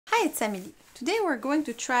Hi, it's Emily. Today we're going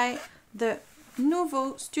to try the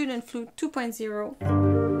Nuvo Student Flute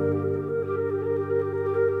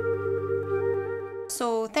 2.0.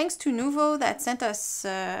 So thanks to Nuvo that sent us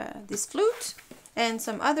this flute and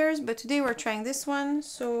some others, but today we're trying this one.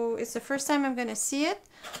 So it's the first time I'm going to see it.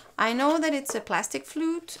 I know that it's a plastic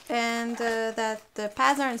flute and that the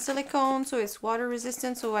pads are in silicone, so it's water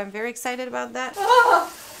resistant, so I'm very excited about that.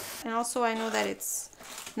 And also I know that it's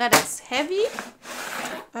not as heavy.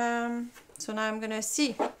 So now I'm gonna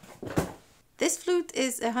see. This flute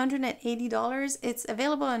is $180. It's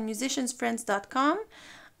available on musiciansfriends.com.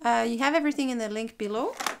 You have everything in the link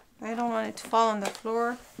below. I don't want it to fall on the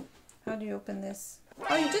floor. How do you open this?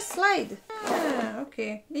 Oh, you just slide. Ah,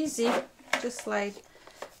 okay, easy. Just slide.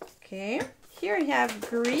 Okay, here you have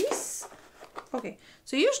grease. Okay,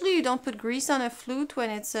 so usually you don't put grease on a flute when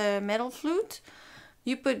it's a metal flute.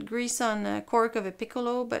 You put grease on a cork of a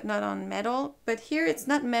piccolo, but not on metal. But here it's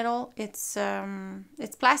not metal, it's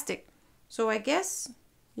plastic. So I guess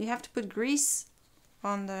you have to put grease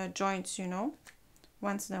on the joints, you know,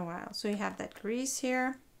 once in a while. So you have that grease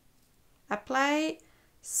here. Apply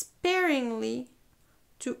sparingly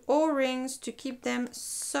to O-rings to keep them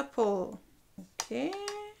supple. Okay.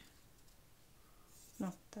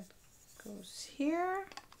 No, that goes here.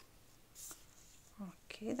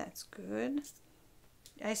 Okay, that's good.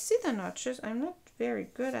 I see the notches. I'm not very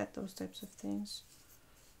good at those types of things.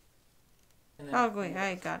 Oh, wait,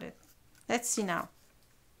 I got it. Let's see now.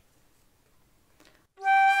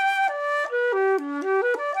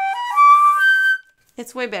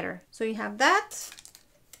 It's way better. So you have that.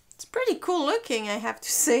 It's pretty cool looking, I have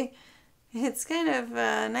to say. It's kind of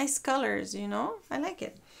nice colors, you know. I like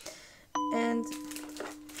it. And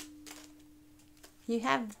you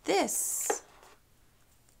have this.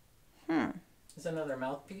 Is another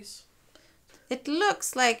mouthpiece? It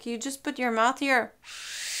looks like you just put your mouth here.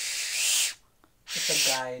 It's a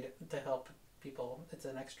guide to help people. It's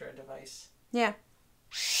an extra device. Yeah.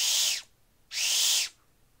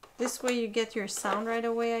 This way you get your sound right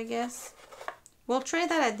away, I guess. We'll try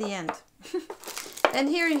that at the end. And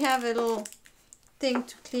here you have a little thing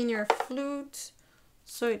to clean your flute.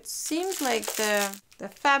 So it seems like the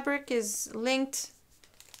fabric is linked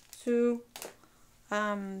to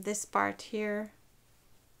this part here,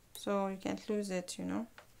 so you can't lose it, you know.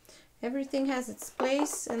 Everything has its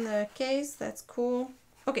place in the case. That's cool.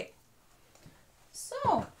 Okay,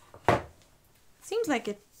 so seems like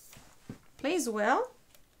it plays well.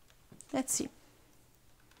 Let's see.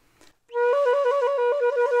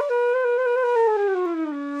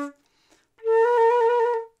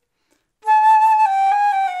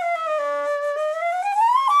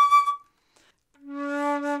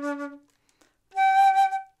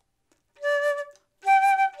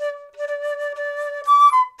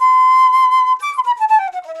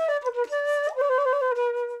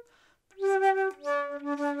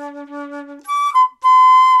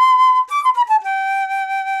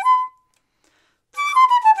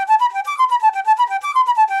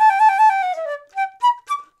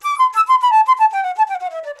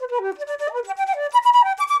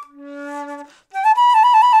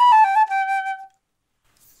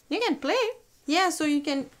 You can play. Yeah, so you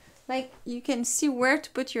can, like, you can see where to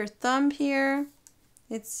put your thumb here.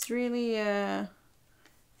 It's really, and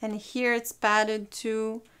here it's padded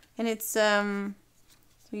too. And it's, so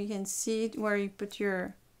you can see where you put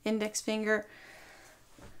your index finger.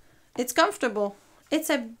 It's comfortable. It's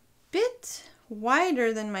a bit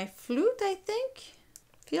wider than my flute, I think.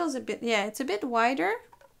 Feels a bit, yeah, it's a bit wider.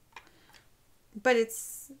 But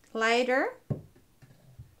it's lighter.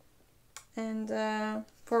 And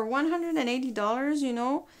for $180, you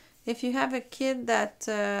know, if you have a kid that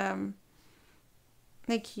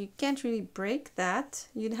like you can't really break that,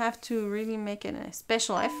 you'd have to really make a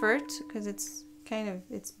special effort because it's kind of,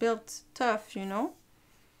 it's built tough, you know.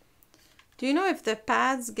 Do you know if the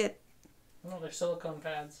pads get... No, they're silicone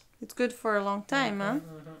pads. It's good for a long time, huh?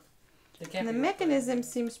 And the mechanism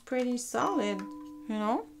seems pretty solid, you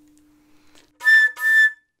know.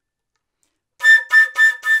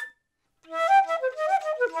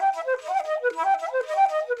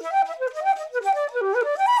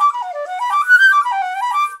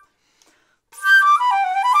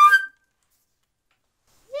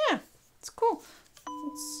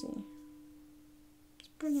 Let's see. It's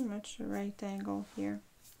pretty much the right angle here.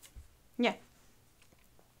 Yeah.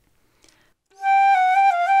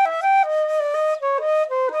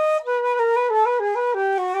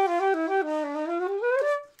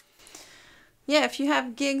 Yeah, if you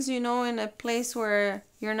have gigs, you know, in a place where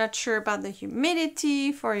you're not sure about the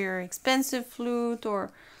humidity for your expensive flute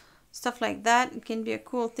or stuff like that, it can be a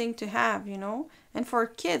cool thing to have, you know. And for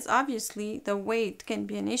kids, obviously, the weight can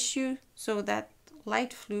be an issue, so that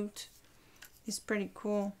light flute is pretty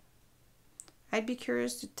cool. I'd be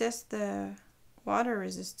curious to test the water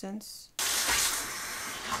resistance.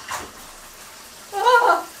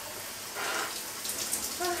 Oh!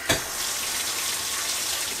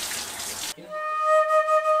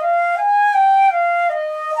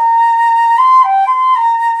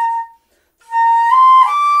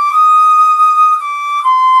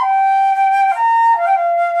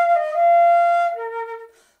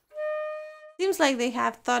 Seems like they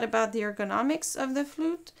have thought about the ergonomics of the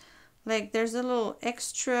flute. Like there's a little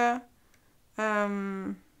extra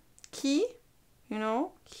key, you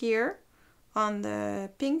know, here on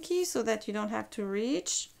the pinky so that you don't have to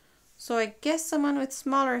reach. So I guess someone with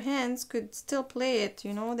smaller hands could still play it,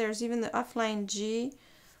 you know. There's even the offline G,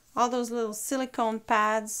 all those little silicone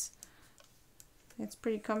pads. It's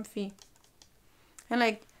pretty comfy. And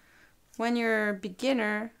like when you're a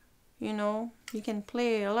beginner, you know, you can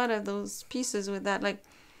play a lot of those pieces with that, like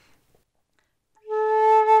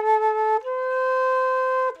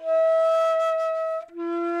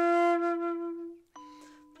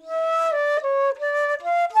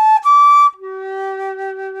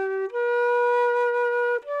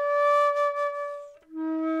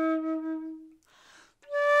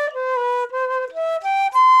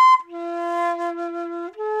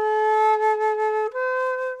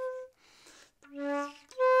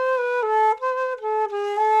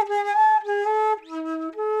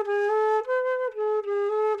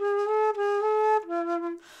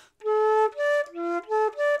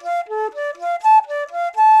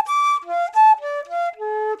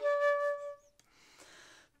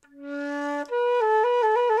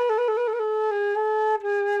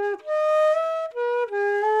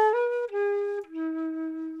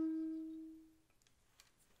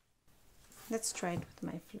let's try it with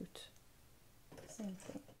my flute. Same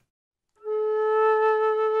thing.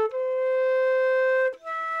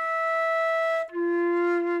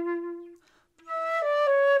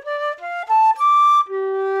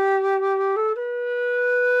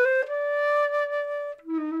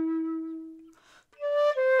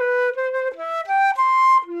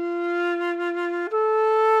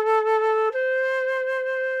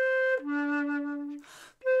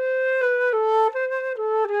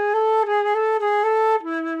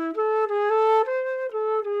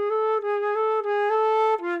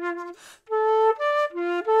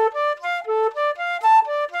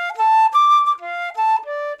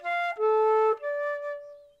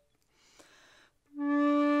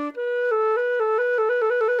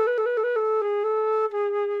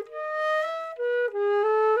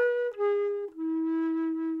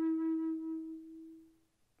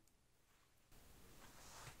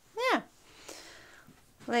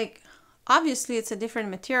 Like, obviously it's a different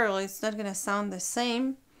material, it's not gonna sound the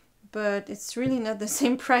same, but it's really not the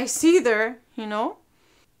same price either, you know?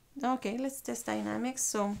 Okay, let's test dynamics.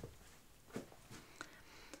 So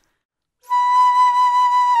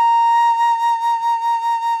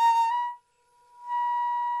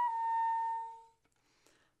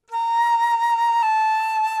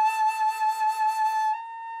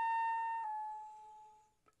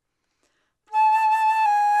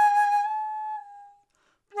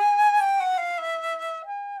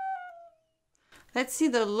let's see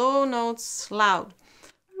the low notes loud.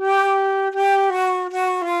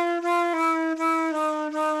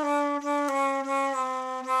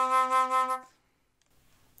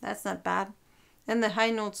 That's not bad. And the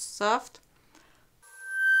high notes soft.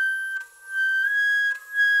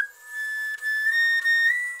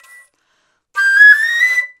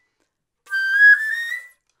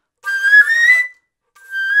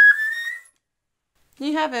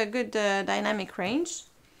 You have a good dynamic range.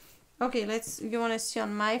 Okay, you want to see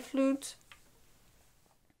on my flute?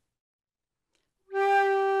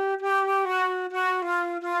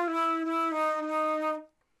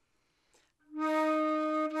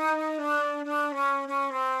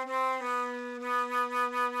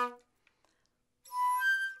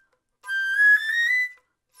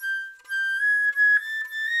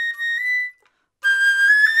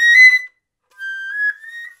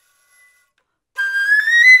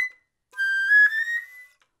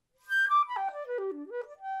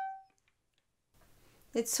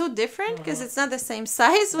 It's so different because it's not the same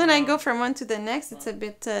size. When I go from one to the next, it's a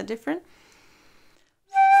bit different.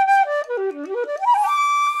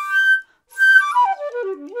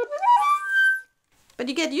 But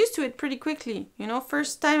you get used to it pretty quickly. You know,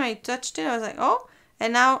 first time I touched it, I was like, oh,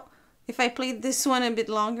 and now if I play this one a bit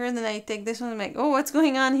longer, then I take this one, I'm like, oh, what's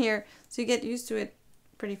going on here? So you get used to it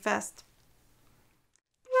pretty fast.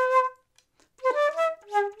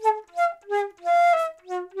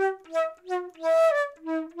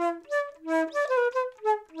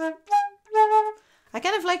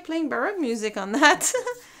 of like playing Baroque music on that.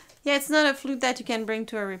 Yeah, it's not a flute that you can bring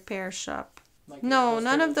to a repair shop. Like No, those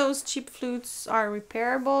none of tools. those cheap flutes are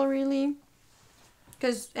repairable, really.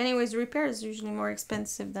 Because anyways, repair is usually more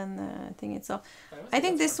expensive than the thing itself. I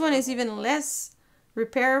think this one is even less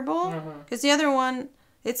repairable. Because the other one,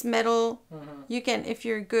 it's metal. You can, if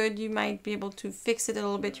you're good, you might be able to fix it a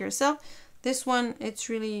little bit yourself. This one, it's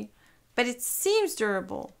really, but it seems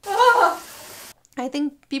durable. I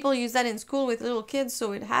think people use that in school with little kids,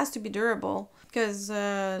 so it has to be durable. Because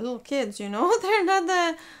little kids, you know, they're not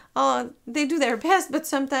the, oh, they do their best, but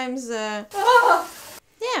sometimes, yeah,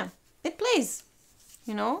 it plays,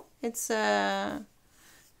 you know. It's,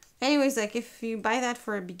 anyways, like if you buy that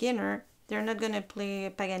for a beginner, they're not gonna play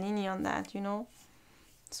Paganini on that, you know.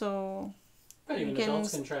 So, But even you can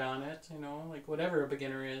adults can try on it, you know, like whatever a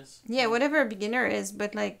beginner is. yeah, whatever a beginner is,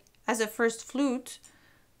 but like as a first flute,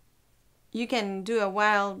 you can do a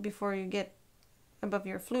while before you get above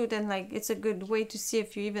your flute, and like it's a good way to see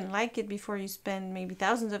if you even like it before you spend maybe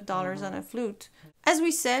thousands of dollars on a flute. As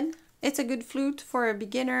we said, it's a good flute for a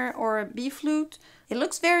beginner or a B flute. It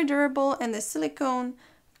looks very durable, and the silicone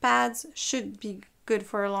pads should be good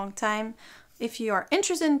for a long time. If you are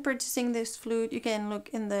interested in purchasing this flute, you can look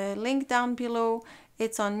in the link down below.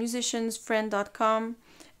 It's on musiciansfriend.com,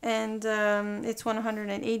 and it's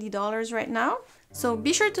 $180 right now. So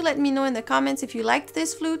be sure to let me know in the comments if you liked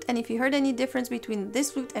this flute and if you heard any difference between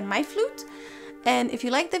this flute and my flute. And if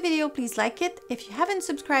you liked the video, please like it. If you haven't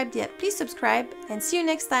subscribed yet, please subscribe, and see you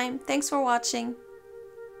next time. Thanks for watching.